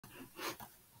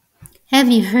Have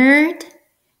you heard?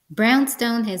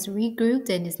 Brownstone has regrouped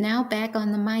and is now back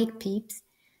on the mic, peeps.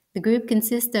 The group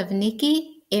consists of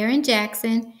Nikki, Aaron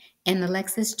Jackson, and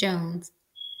Alexis Jones.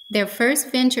 Their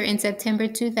first venture in September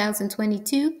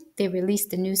 2022, they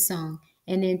released a new song.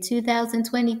 And in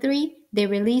 2023, they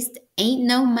released Ain't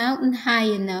No Mountain High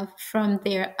Enough from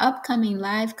their upcoming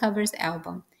live covers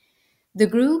album. The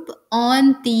group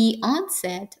on the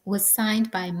onset was signed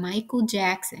by Michael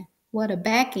Jackson. What a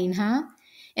backing, huh?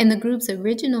 And the group's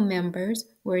original members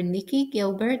were Nikki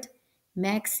Gilbert,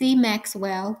 Maxie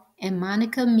Maxwell, and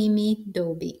Monica Mimi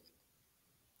Doby.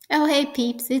 Oh, hey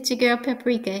peeps, it's your girl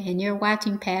Paprika, and you're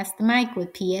watching Pass the Mic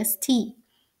with PST.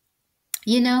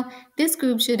 You know, this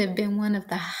group should have been one of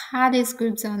the hottest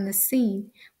groups on the scene,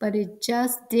 but it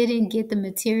just didn't get the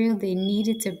material they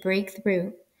needed to break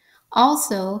through.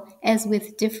 Also, as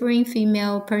with differing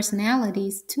female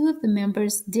personalities, two of the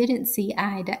members didn't see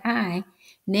eye to eye,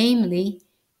 namely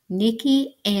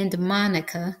Nikki and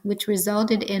Monica, which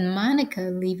resulted in Monica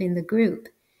leaving the group.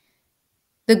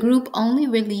 The group only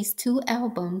released 2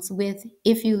 albums, with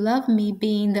If You Love Me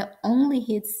being the only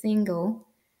hit single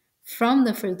from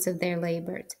the fruits of their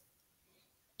labors.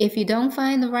 If you don't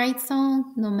find the right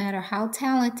song, no matter how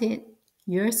talented,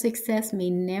 your success may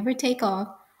never take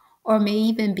off or may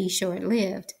even be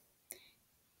short-lived.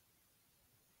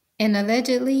 And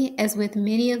allegedly, as with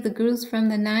many of the groups from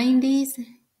the 90s,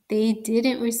 they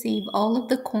didn't receive all of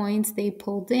the coins they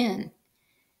pulled in.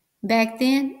 Back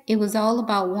then, it was all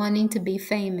about wanting to be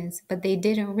famous, but they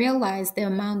didn't realize the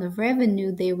amount of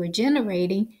revenue they were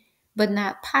generating, but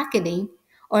not pocketing,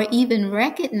 or even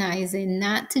recognizing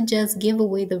not to just give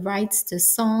away the rights to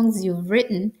songs you've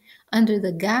written under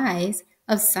the guise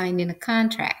of signing a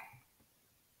contract.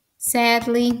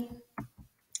 Sadly,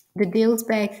 the deals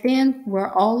back then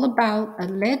were all about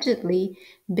allegedly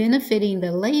benefiting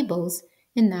the labels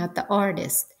and not the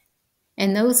artist.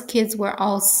 And those kids were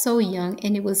all so young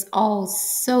and it was all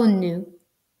so new.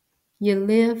 You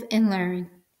live and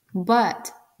learn, but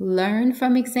learn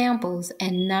from examples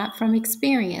and not from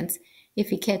experience, if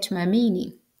you catch my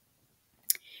meaning.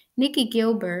 Nikki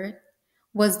Gilbert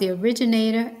was the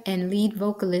originator and lead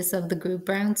vocalist of the group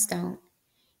Brownstone.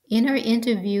 In her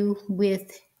interview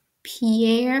with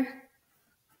Pierre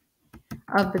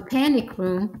of the Panic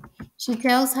Room, she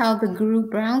tells how the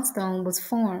group Brownstone was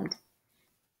formed.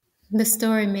 The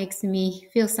story makes me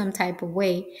feel some type of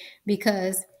way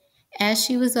because as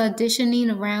she was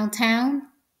auditioning around town,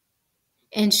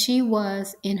 and she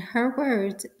was, in her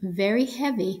words, very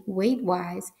heavy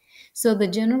weight-wise, so the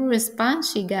general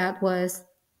response she got was,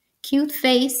 cute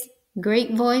face,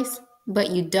 great voice, but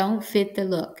you don't fit the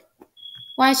look.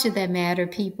 Why should that matter,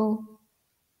 people?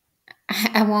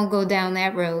 I won't go down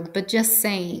that road, but just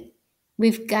saying,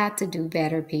 we've got to do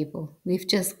better, people. We've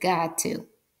just got to.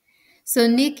 So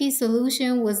Nikki's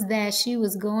solution was that she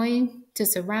was going to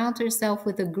surround herself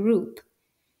with a group.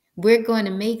 We're going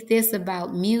to make this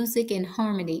about music and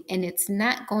harmony, and it's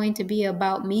not going to be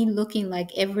about me looking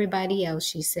like everybody else,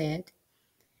 she said.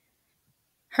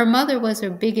 Her mother was her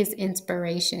biggest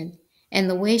inspiration, and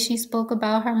the way she spoke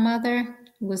about her mother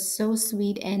was so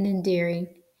sweet and endearing.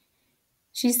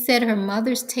 She said her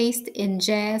mother's taste in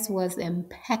jazz was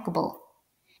impeccable,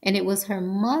 and it was her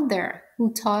mother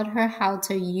who taught her how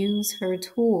to use her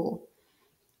tool.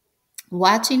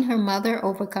 Watching her mother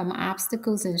overcome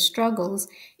obstacles and struggles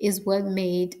is what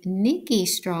made Nikki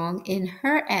strong in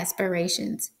her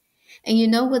aspirations. And you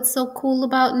know what's so cool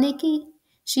about Nikki?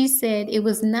 She said it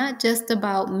was not just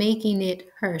about making it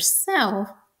herself,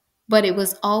 but it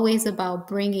was always about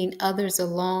bringing others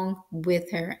along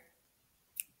with her.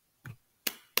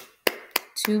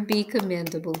 To be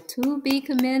commendable, to be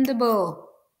commendable.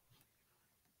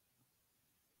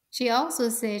 She also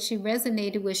said she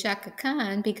resonated with Shaka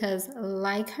Khan because,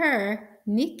 like her,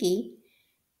 Nikki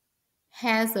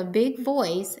has a big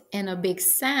voice and a big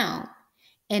sound,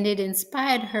 and it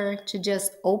inspired her to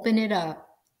just open it up.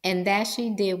 And that she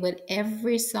did with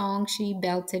every song she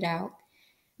belted out.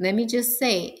 Let me just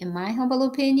say, in my humble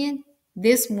opinion,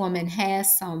 this woman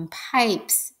has some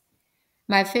pipes.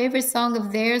 My favorite song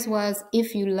of theirs was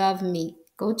If You Love Me.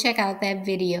 Go check out that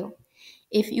video.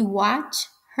 If you watch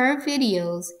her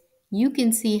videos, you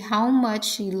can see how much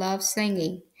she loves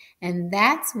singing. And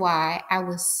that's why I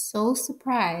was so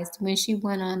surprised when she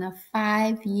went on a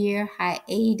 5-year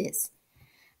hiatus.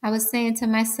 I was saying to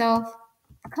myself,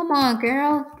 come on,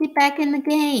 girl, get back in the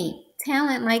game.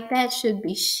 Talent like that should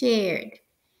be shared.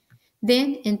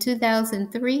 Then in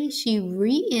 2003, she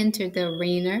re-entered the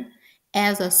arena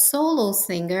as a solo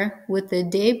singer with the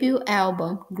debut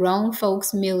album, Grown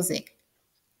Folks Music.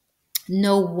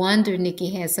 No wonder Nikki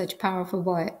has such powerful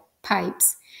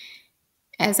pipes.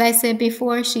 As I said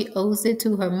before, she owes it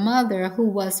to her mother, who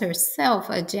was herself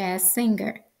a jazz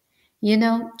singer. You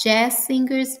know, jazz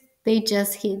singers, they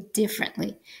just hit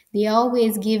differently. They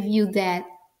always give you that,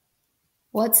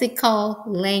 what's it called?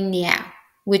 Lenya,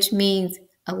 which means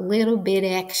a little bit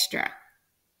extra.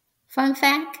 Fun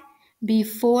fact,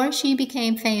 before she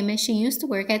became famous, she used to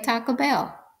work at Taco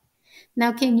Bell.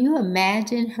 Now, can you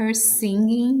imagine her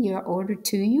singing your order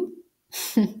to you?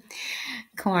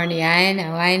 Corny, I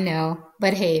know, I know.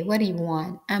 But hey, what do you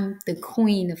want? I'm the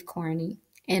queen of corny,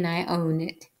 and I own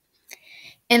it.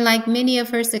 And like many of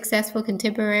her successful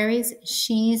contemporaries,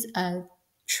 she's a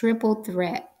triple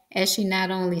threat, as she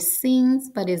not only sings,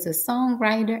 but is a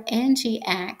songwriter and she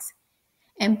acts.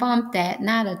 And bump that,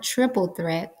 not a triple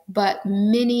threat, but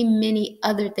many, many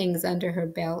other things under her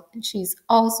belt. She's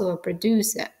also a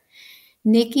producer.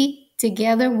 Nikki,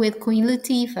 together with Queen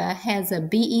Latifah, has a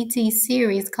BET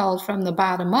series called From the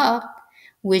Bottom Up,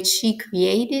 which she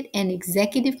created and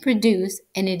executive produced,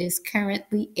 and it is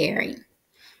currently airing.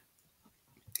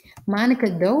 Monica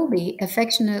Dolby,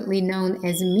 affectionately known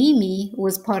as Mimi,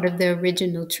 was part of the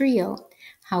original trio.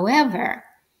 However,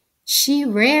 she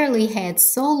rarely had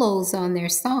solos on their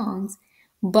songs,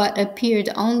 but appeared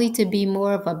only to be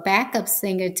more of a backup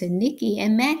singer to Nikki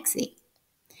and Maxie.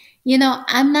 You know,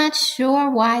 I'm not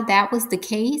sure why that was the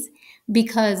case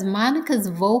because Monica's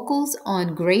vocals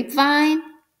on Grapevine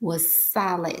was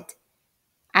solid.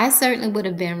 I certainly would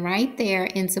have been right there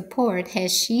in support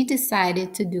had she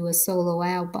decided to do a solo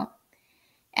album.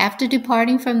 After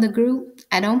departing from the group,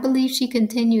 I don't believe she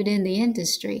continued in the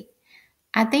industry.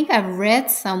 I think I've read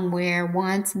somewhere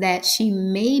once that she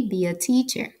may be a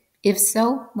teacher. If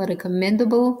so, what a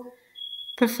commendable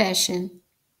profession.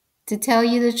 To tell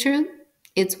you the truth,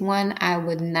 it's one I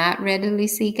would not readily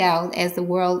seek out as the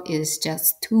world is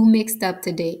just too mixed up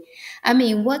today. I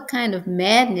mean, what kind of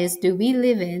madness do we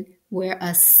live in where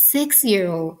a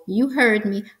 6-year-old, you heard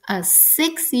me, a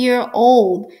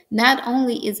 6-year-old not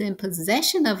only is in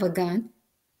possession of a gun,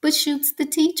 but shoots the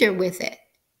teacher with it?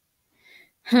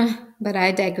 But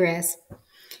I digress.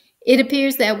 It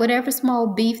appears that whatever small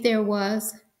beef there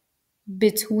was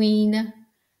between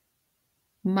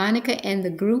Monica and the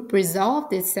group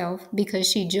resolved itself because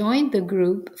she joined the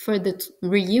group for the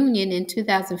reunion in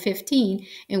 2015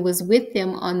 and was with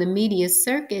them on the media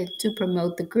circuit to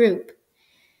promote the group.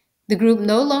 The group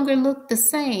no longer looked the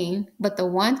same, but the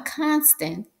one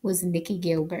constant was Nikki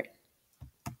Gilbert.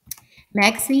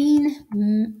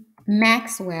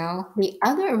 Maxwell, the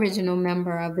other original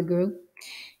member of the group,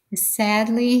 is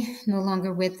sadly no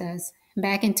longer with us.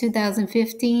 Back in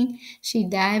 2015, she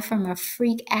died from a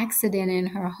freak accident in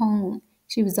her home.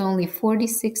 She was only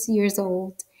 46 years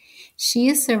old. She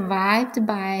is survived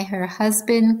by her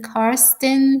husband,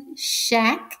 Karsten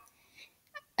Schack,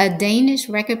 a Danish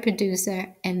record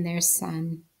producer, and their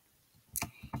son.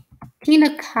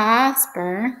 Tina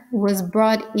Kasper was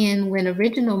brought in when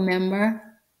original member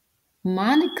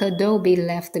Monica Dolby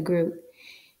left the group.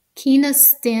 Keena's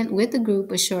stint with the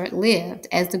group was short-lived,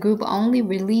 as the group only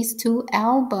released 2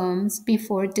 albums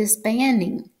before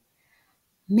disbanding.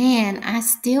 Man, I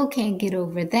still can't get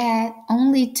over that.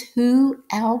 Only 2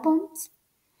 albums?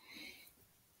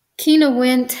 Keena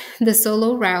went the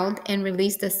solo route and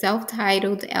released a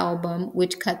self-titled album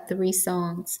which cut 3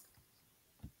 songs.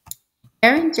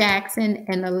 Erin Jackson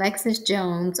and Alexis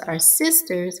Jones are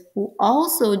sisters who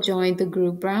also joined the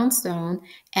group Brownstone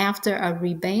after a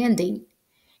rebanding,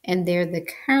 and they're the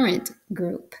current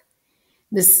group.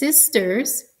 The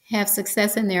sisters have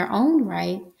success in their own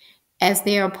right as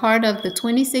they are part of the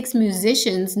 26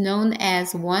 musicians known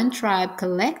as One Tribe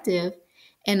Collective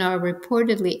and are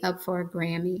reportedly up for a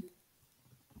Grammy.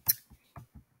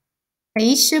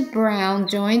 Aisha Brown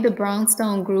joined the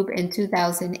Brownstone group in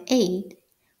 2008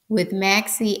 with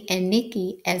Maxie and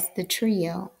Nikki as the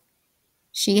trio.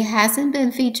 She hasn't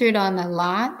been featured on a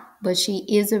lot, but she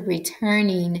is a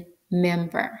returning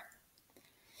member.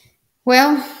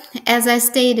 Well, as I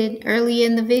stated earlier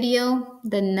in the video,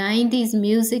 the 90s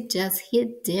music just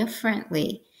hit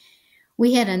differently.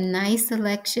 We had a nice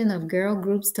selection of girl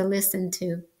groups to listen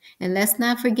to. And let's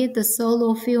not forget the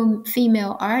solo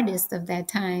female artists of that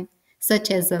time, such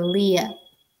as Aaliyah.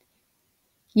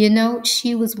 You know,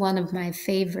 she was one of my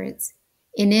favorites.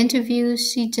 In interviews,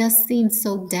 she just seemed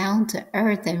so down to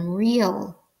earth and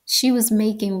real. She was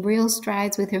making real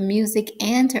strides with her music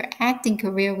and her acting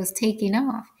career was taking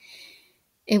off.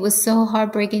 It was so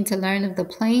heartbreaking to learn of the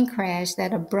plane crash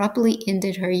that abruptly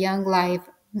ended her young life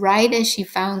right as she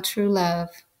found true love.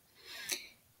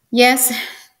 Yes,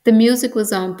 the music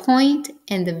was on point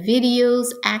and the videos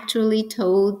actually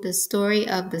told the story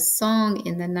of the song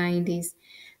in the 90s.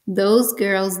 Those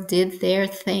girls did their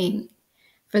thing.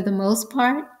 For the most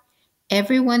part,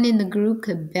 everyone in the group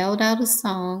could belt out a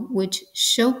song which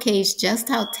showcased just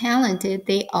how talented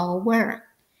they all were.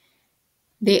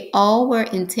 They all were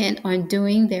intent on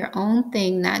doing their own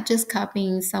thing, not just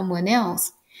copying someone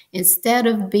else. Instead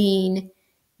of being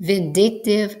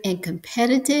vindictive and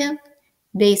competitive,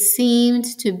 they seemed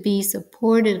to be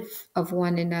supportive of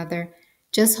one another,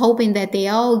 just hoping that they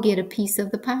all get a piece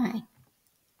of the pie.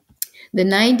 The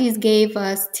 90s gave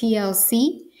us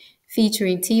TLC,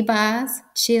 featuring T-Boz,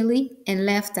 Chili, and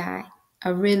Left Eye,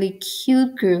 a really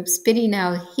cute group spitting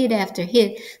out hit after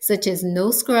hit such as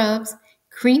No Scrubs,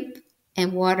 Creep,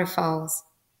 and Waterfalls.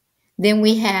 Then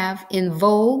we have In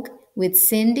Vogue with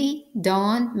Cindy,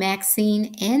 Dawn,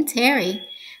 Maxine, and Terry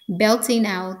belting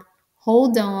out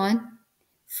Hold On,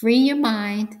 Free Your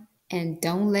Mind, and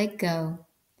Don't Let Go.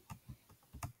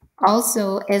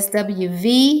 Also,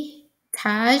 SWV,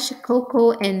 Taj,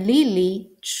 Coco, and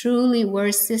Lily truly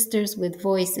were sisters with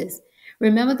voices.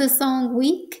 Remember the song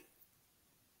Weak?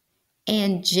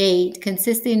 And Jade,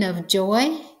 consisting of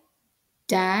Joy,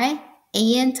 Di,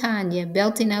 and Tanya,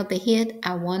 belting out the hit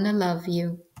I Wanna Love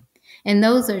You. And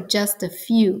those are just a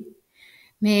few.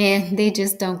 Man, they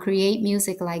just don't create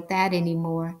music like that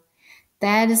anymore.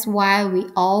 That is why we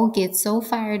all get so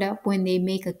fired up when they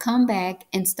make a comeback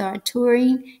and start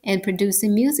touring and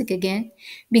producing music again,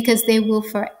 because they will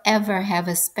forever have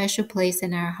a special place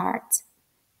in our hearts.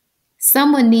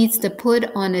 Someone needs to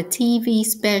put on a TV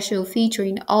special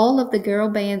featuring all of the girl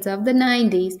bands of the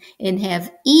 90s and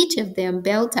have each of them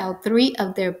belt out 3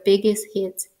 of their biggest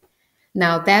hits.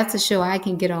 Now that's a show I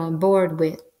can get on board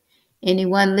with.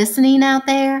 Anyone listening out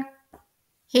there?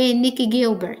 Hey, Nikki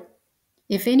Gilbert.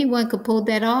 If anyone could pull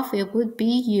that off, it would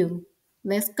be you.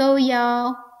 Let's go,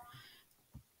 y'all.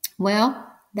 Well,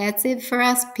 that's it for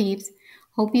us, peeps.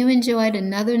 Hope you enjoyed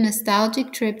another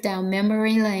nostalgic trip down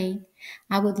memory lane.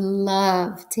 I would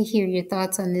love to hear your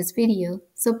thoughts on this video,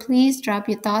 so please drop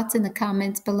your thoughts in the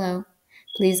comments below.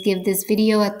 Please give this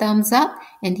video a thumbs up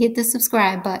and hit the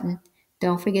subscribe button.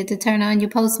 Don't forget to turn on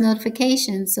your post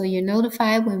notifications so you're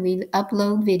notified when we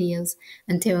upload videos.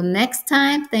 Until next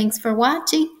time, thanks for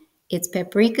watching. It's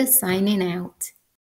Paprika signing out.